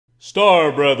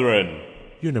Star Brethren,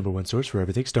 your #1 source for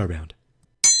everything Starbound.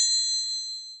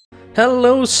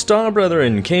 Hello Star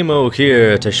Brethren, Kamo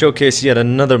here to showcase yet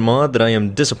another mod that I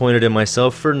am disappointed in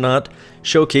myself for not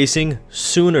showcasing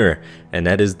sooner, and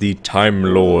that is the Time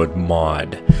Lord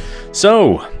mod.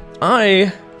 So,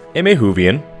 I am a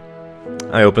Whovian.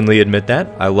 I openly admit that.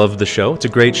 I love the show, it's a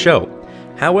great show.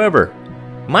 However,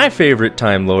 my favorite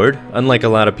Time Lord, unlike a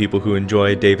lot of people who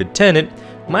enjoy David Tennant,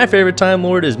 my favorite Time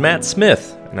Lord is Matt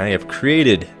Smith, and I have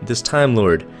created this Time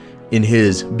Lord in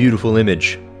his beautiful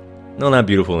image. No, not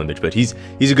beautiful image, but he's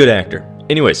a good actor.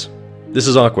 Anyways, this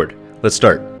is awkward. Let's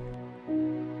start.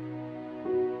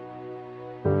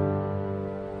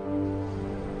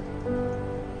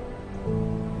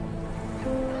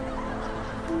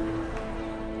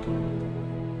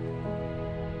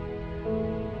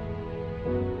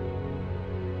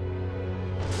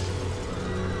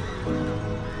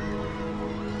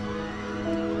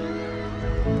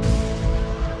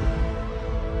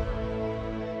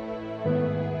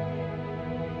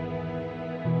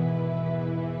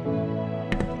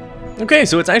 Okay,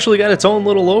 so it's actually got its own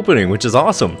little opening, which is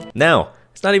awesome. Now,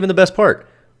 it's not even the best part.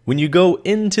 When you go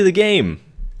into the game,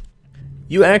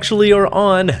 you actually are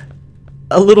on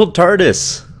a little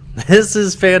Tardis. This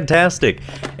is fantastic.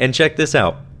 And check this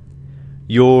out.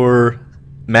 Your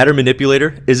matter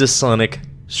manipulator is a sonic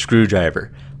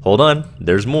screwdriver. Hold on,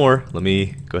 there's more. Let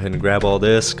me go ahead and grab all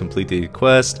this, complete the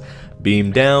quest,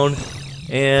 beam down,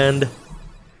 and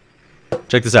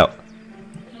check this out.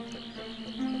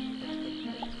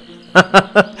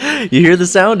 You hear the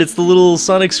sound? It's the little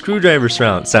sonic screwdriver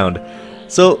sound.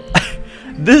 So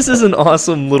this is an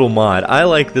awesome little mod. I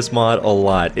like this mod a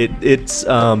lot. It's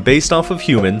based off of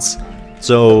humans,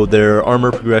 so their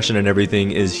armor progression and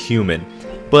everything is human.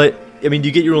 But I mean,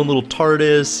 you get your own little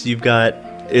TARDIS. You've got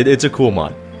it's a cool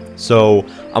mod. So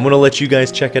I'm gonna let you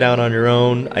guys check it out on your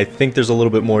own. I think there's a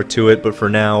little bit more to it, but for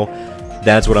now,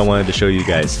 that's what I wanted to show you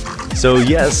guys. So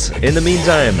yes, in the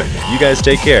meantime, you guys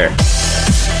take care.